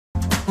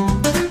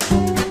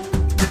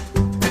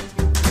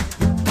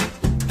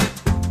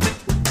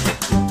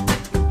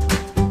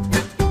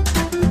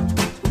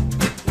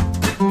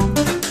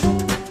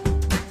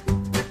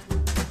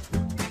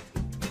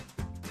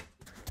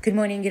Good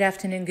morning, good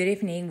afternoon, good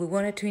evening. We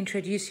wanted to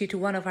introduce you to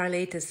one of our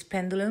latest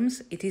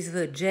pendulums. It is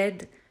the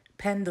Djed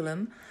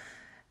Pendulum.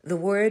 The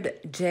word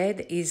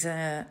Djed is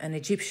an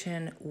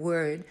Egyptian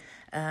word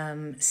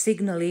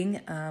signaling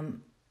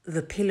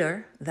the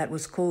pillar that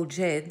was called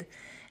Djed.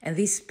 And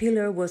this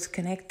pillar was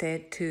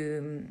connected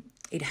to,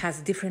 it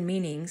has different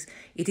meanings.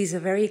 It is a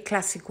very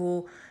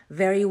classical,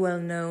 very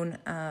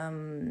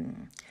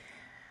well-known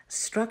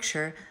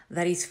structure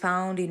that is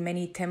found in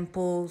many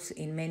temples,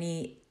 in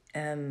many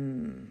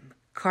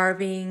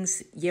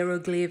carvings,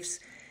 hieroglyphs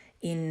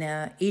in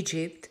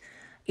Egypt.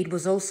 It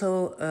was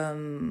also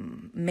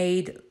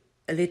made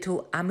a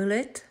little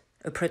amulet,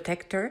 a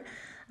protector,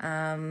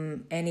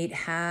 and it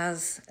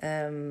has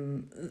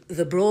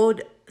the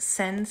broad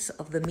sense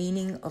of the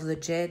meaning of the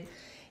Djed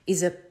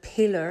is a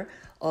pillar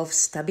of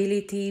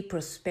stability,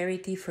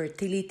 prosperity,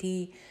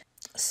 fertility,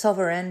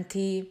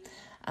 sovereignty.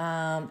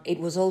 It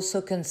was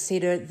also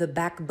considered the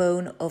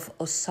backbone of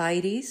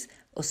Osiris,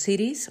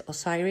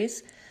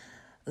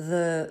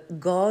 the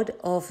god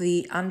of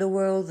the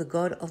underworld, the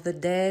god of the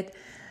dead,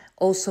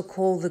 also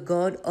called the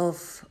god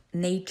of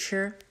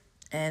nature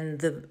and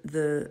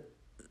the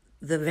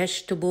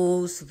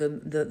vegetables,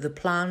 the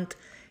plant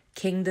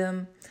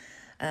kingdom.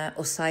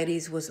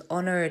 Osiris was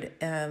honored,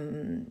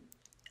 as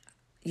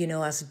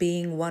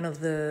being one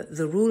of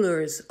the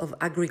rulers of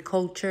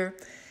agriculture,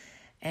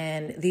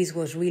 and this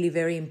was really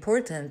very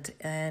important.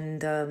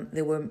 And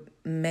there were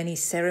many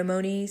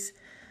ceremonies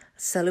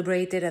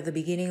celebrated at the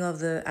beginning of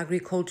the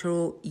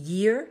agricultural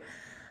year,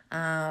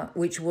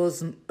 which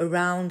was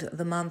around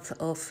the month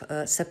of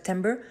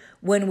September,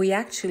 when we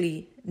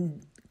actually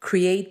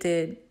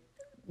created,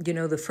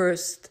 the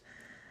first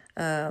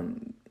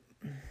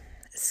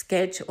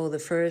sketch or the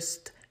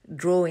first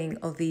drawing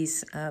of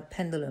this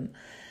pendulum.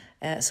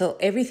 So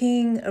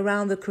everything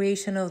around the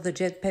creation of the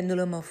Djed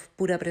Pendulum of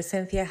Pura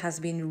Presencia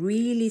has been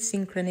really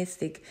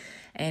synchronistic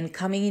and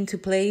coming into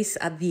place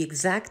at the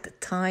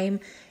exact time,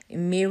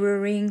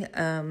 mirroring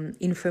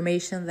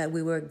information that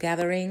we were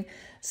gathering.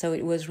 So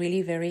it was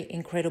really very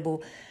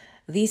incredible.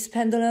 This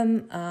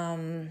pendulum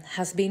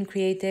has been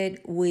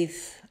created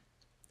with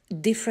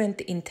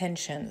different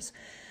intentions.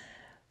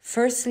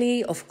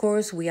 Firstly, of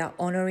course, we are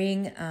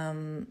honoring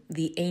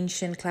the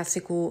ancient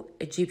classical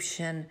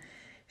Egyptian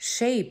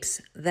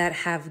shapes that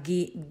have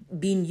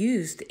been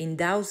used in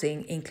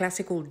dowsing, in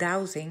classical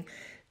dowsing,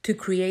 to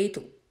create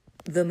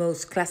the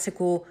most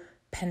classical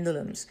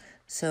pendulums.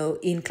 So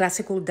in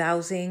classical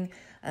dowsing,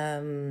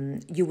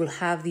 you will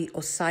have the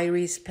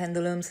Osiris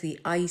pendulums, the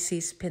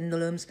Isis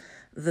pendulums,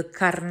 the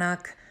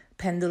Karnak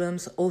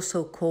pendulums,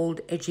 also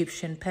called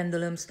Egyptian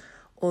pendulums,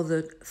 or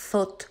the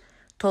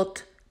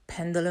Thot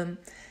pendulum.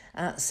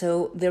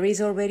 So there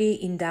is already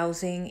in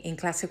dowsing, in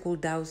classical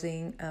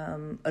dowsing,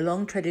 a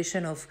long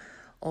tradition of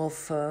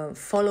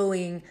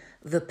following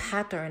the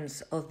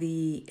patterns of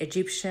the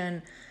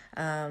Egyptian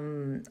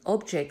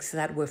objects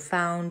that were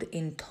found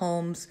in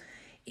tombs,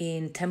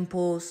 in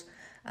temples,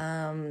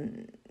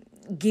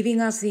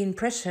 giving us the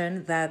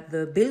impression that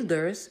the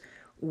builders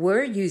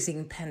were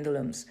using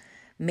pendulums,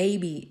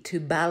 maybe to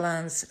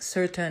balance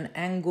certain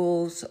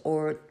angles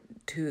or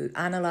to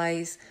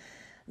analyze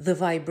the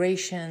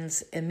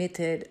vibrations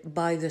emitted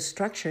by the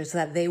structures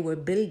that they were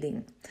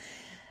building.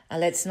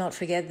 Let's not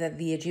forget that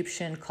the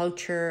Egyptian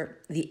culture,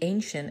 the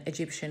ancient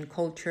Egyptian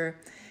culture,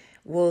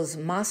 was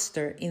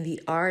master in the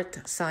art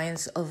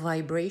science of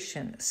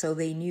vibration. So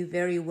they knew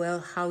very well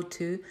how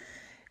to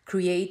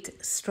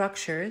create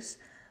structures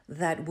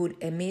that would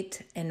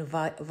emit and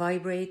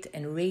vibrate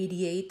and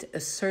radiate a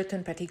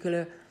certain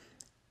particular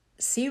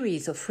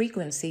series of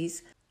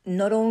frequencies,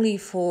 not only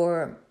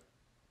for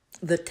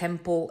the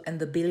temple and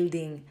the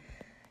building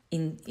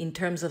in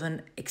terms of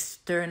an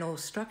external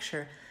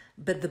structure,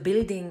 but the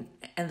building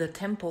and the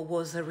temple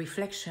was a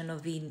reflection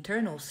of the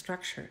internal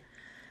structure,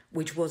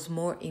 which was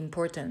more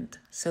important.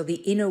 So the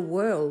inner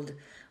world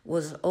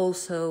was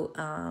also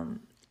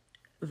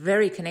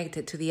very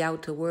connected to the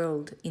outer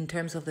world in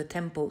terms of the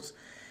temples.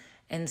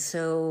 And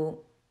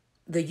so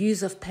the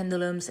use of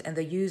pendulums and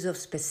the use of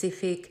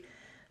specific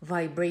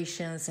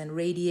vibrations and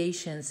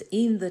radiations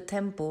in the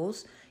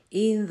temples,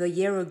 in the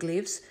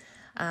hieroglyphs,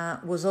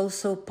 was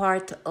also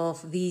part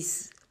of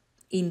this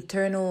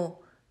internal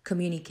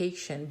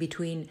communication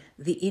between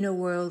the inner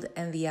world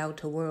and the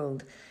outer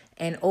world,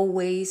 and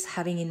always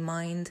having in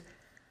mind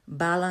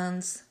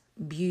balance,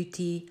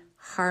 beauty,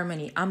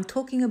 harmony. I'm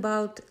talking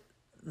about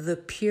the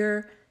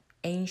pure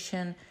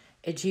ancient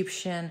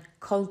Egyptian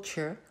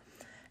culture,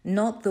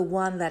 not the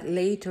one that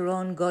later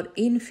on got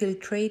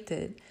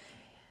infiltrated,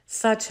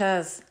 such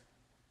as,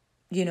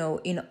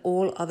 in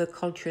all other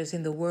cultures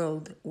in the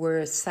world,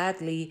 where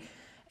sadly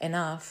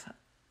enough,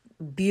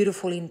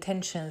 beautiful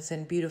intentions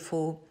and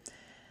beautiful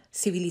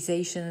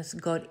civilizations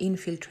got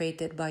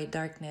infiltrated by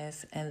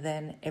darkness, and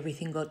then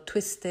everything got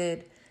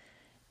twisted.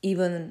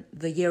 Even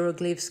the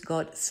hieroglyphs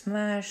got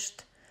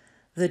smashed,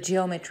 the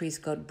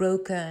geometries got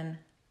broken,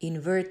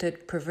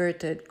 inverted,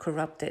 perverted,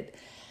 corrupted.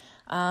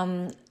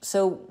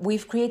 So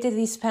we've created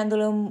this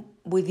pendulum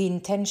with the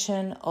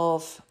intention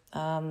of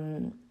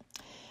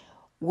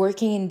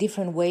working in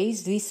different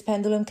ways. This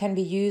pendulum can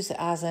be used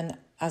as a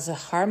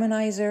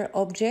harmonizer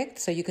object,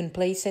 so you can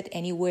place it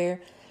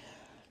anywhere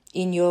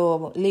in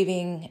your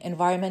living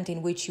environment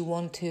in which you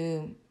want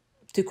to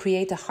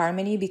create a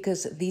harmony,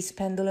 because this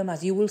pendulum,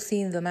 as you will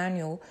see in the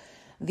manual,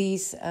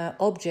 this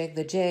object,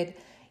 the Djed,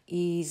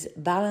 is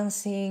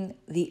balancing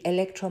the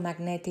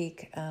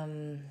electromagnetic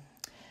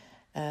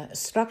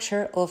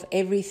structure of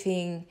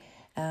everything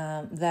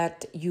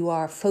that you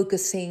are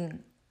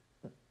focusing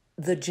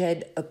the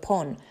Djed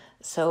upon.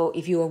 So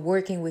if you are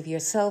working with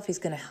yourself, it's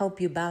going to help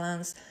you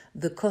balance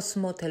the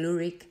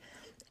cosmotelluric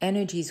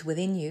energies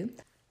within you.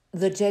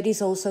 The Djed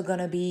is also going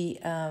to be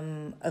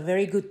a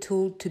very good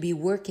tool to be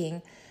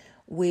working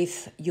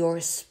with your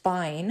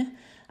spine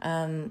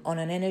on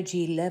an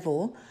energy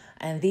level.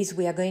 And this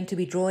we are going to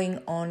be drawing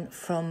on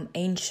from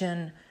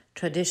ancient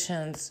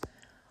traditions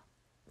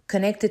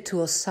connected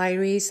to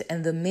Osiris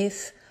and the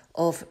myth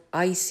of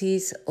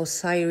Isis,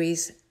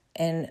 Osiris,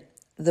 and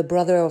the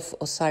brother of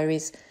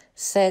Osiris,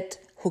 Set,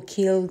 who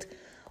killed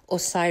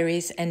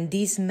Osiris and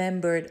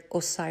dismembered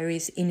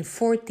Osiris in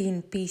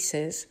 14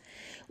 pieces,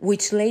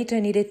 which later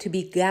needed to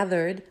be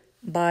gathered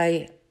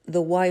by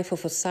the wife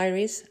of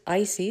Osiris,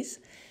 Isis,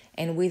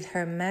 and with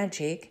her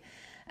magic.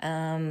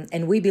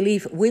 And we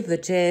believe with the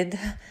Djed,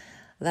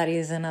 that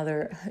is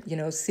another,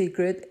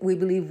 secret. We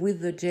believe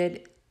with the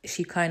Djed,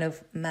 she kind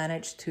of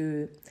managed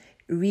to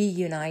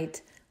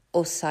reunite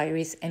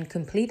Osiris and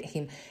complete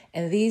him.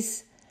 And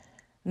this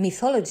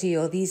mythology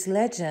or this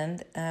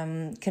legend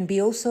can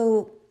be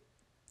also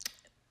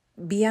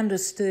be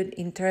understood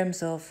in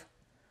terms of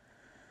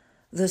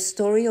the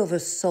story of a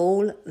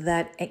soul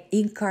that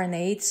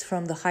incarnates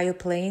from the higher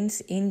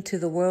planes into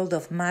the world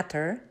of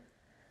matter,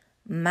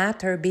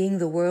 matter being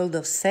the world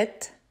of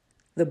Set,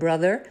 the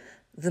brother,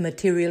 the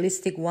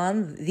materialistic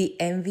one, the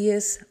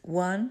envious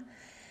one,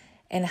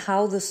 and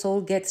how the soul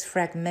gets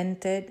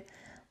fragmented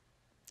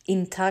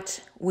in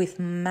touch with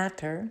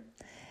matter,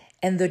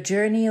 and the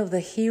journey of the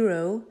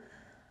hero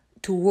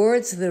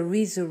towards the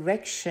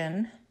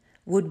resurrection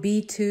would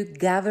be to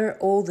gather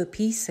all the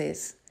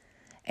pieces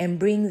and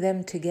bring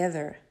them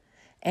together.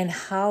 And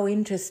how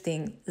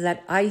interesting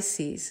that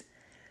Isis,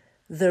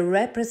 the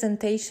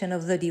representation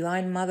of the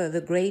Divine Mother,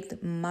 the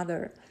Great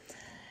Mother,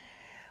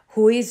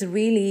 who is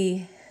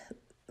really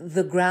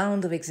the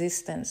ground of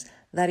existence,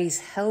 that is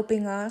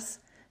helping us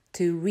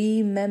to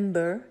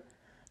remember,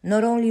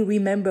 not only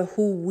remember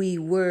who we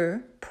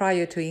were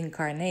prior to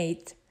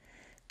incarnating,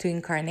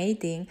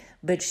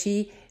 but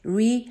she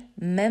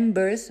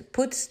remembers,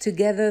 puts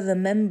together the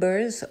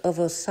members of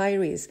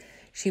Osiris.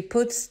 She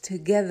puts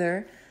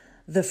together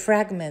the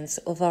fragments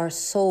of our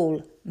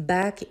soul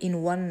back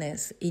in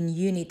oneness, in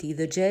unity.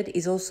 The Djed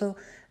is also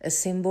a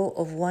symbol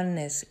of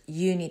oneness,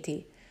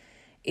 unity.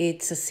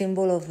 It's a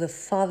symbol of the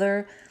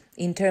Father.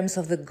 In terms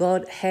of the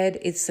Godhead,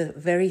 it's a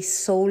very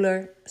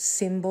solar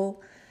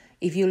symbol.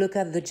 If you look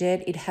at the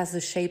Djed, it has the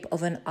shape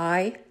of an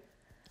I,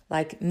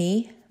 like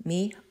me,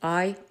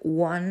 I,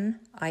 one,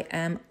 I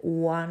am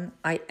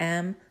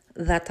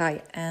that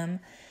I am.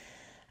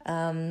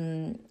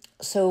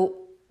 So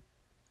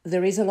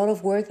there is a lot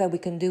of work that we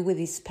can do with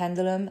this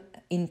pendulum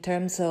in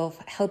terms of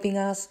helping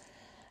us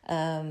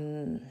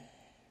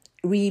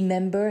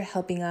remember,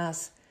 helping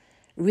us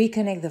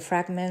reconnect the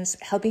fragments,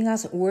 helping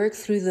us work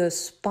through the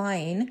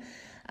spine,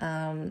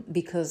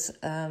 because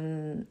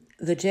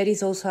the Djed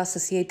is also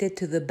associated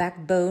to the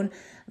backbone,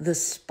 the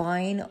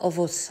spine of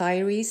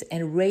Osiris,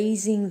 and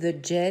raising the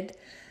Djed,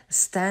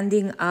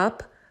 standing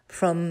up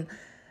from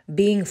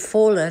being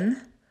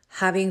fallen,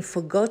 having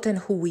forgotten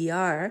who we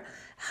are,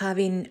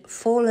 having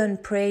fallen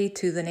prey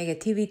to the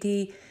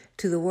negativity,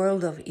 to the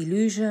world of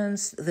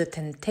illusions, the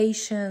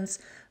temptations,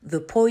 the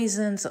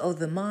poisons of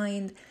the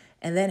mind,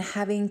 and then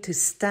having to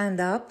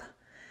stand up,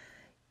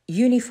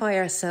 unify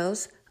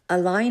ourselves,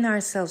 align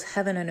ourselves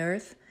heaven and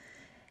earth,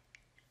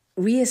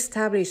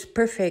 reestablish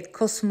perfect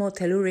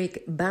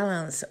cosmotelluric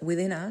balance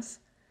within us,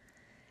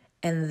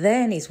 and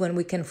then is when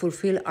we can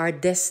fulfill our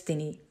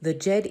destiny. The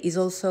Djed is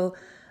also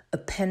a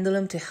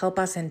pendulum to help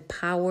us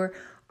empower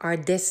our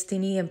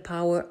destiny,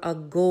 empower our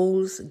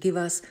goals, give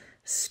us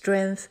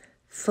strength,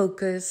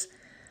 focus,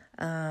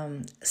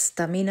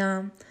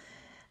 stamina.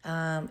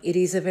 It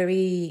is a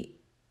very,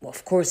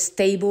 of course,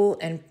 stable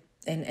and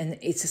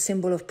it's a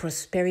symbol of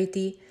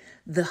prosperity,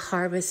 the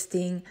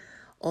harvesting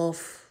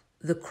of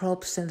the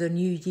crops and the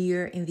new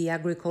year in the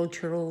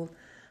agricultural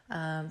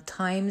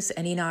times,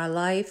 and in our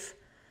life,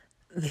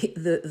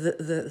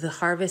 the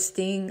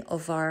harvesting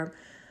of our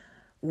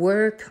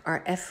work,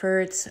 our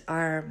efforts,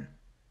 our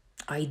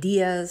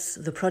ideas,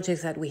 the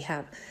projects that we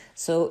have.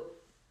 So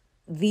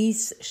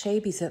this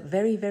shape is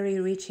very, very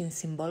rich in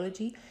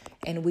symbology,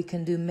 and we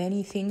can do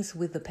many things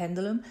with the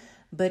pendulum.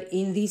 But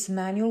in this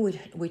manual,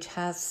 which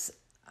has,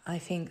 I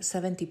think,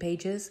 70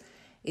 pages,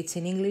 it's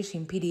in English,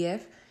 in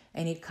PDF,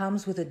 and it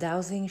comes with a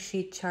dowsing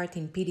sheet chart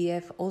in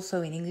PDF,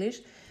 also in English,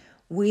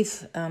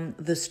 with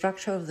the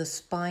structure of the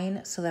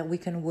spine, so that we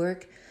can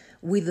work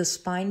with the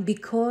spine,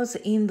 because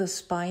in the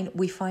spine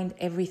we find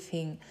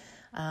everything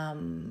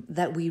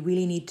that we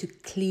really need to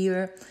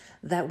clear,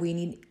 that we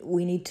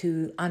need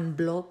to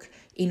unblock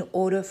in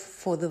order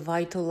for the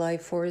vital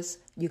life force.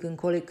 You can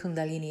call it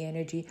Kundalini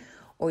energy,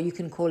 or you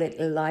can call it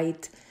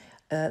light,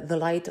 the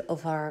light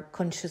of our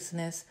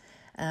consciousness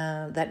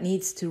that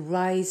needs to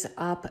rise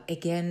up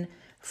again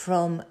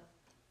from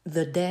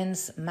the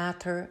dense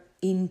matter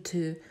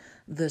into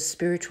the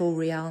spiritual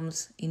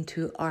realms,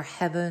 into our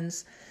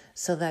heavens,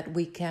 so that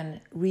we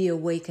can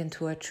reawaken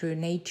to our true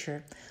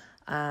nature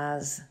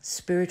as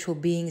spiritual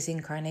beings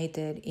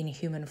incarnated in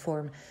human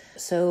form.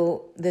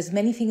 So there's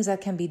many things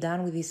that can be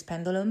done with this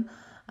pendulum.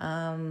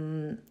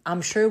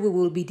 I'm sure we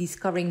will be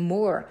discovering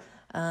more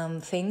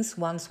things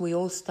once we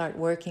all start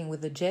working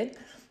with the Djed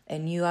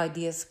and new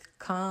ideas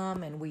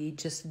come and we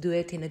just do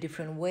it in a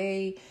different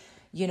way.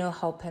 You know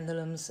how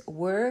pendulums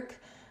work.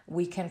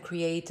 We can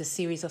create a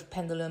series of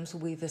pendulums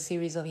with a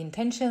series of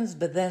intentions,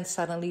 but then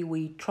suddenly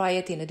we try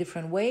it in a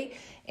different way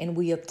and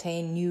we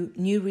obtain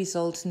new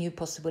results, new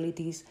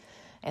possibilities.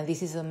 And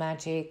this is the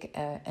magic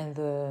and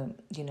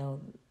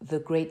the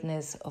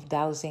greatness of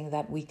dowsing,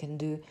 that we can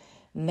do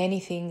many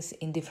things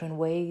in different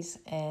ways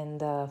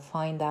and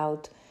find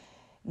out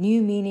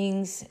new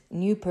meanings,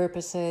 new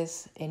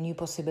purposes, and new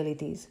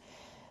possibilities.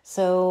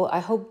 So I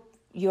hope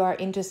you are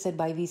interested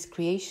by this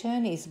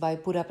creation. It's by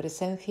Pura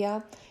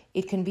Presencia.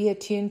 It can be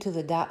attuned to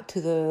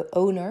the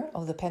owner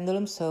of the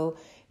pendulum. So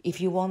if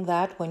you want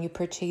that, when you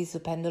purchase the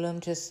pendulum,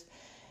 just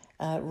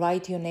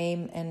write your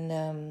name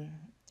and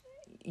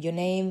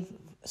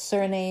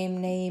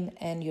surname, name,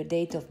 and your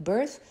date of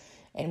birth,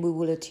 and we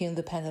will attune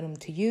the pendulum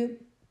to you.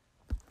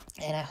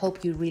 And I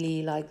hope you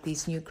really like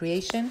this new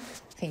creation.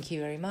 Thank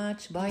you very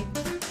much. Bye.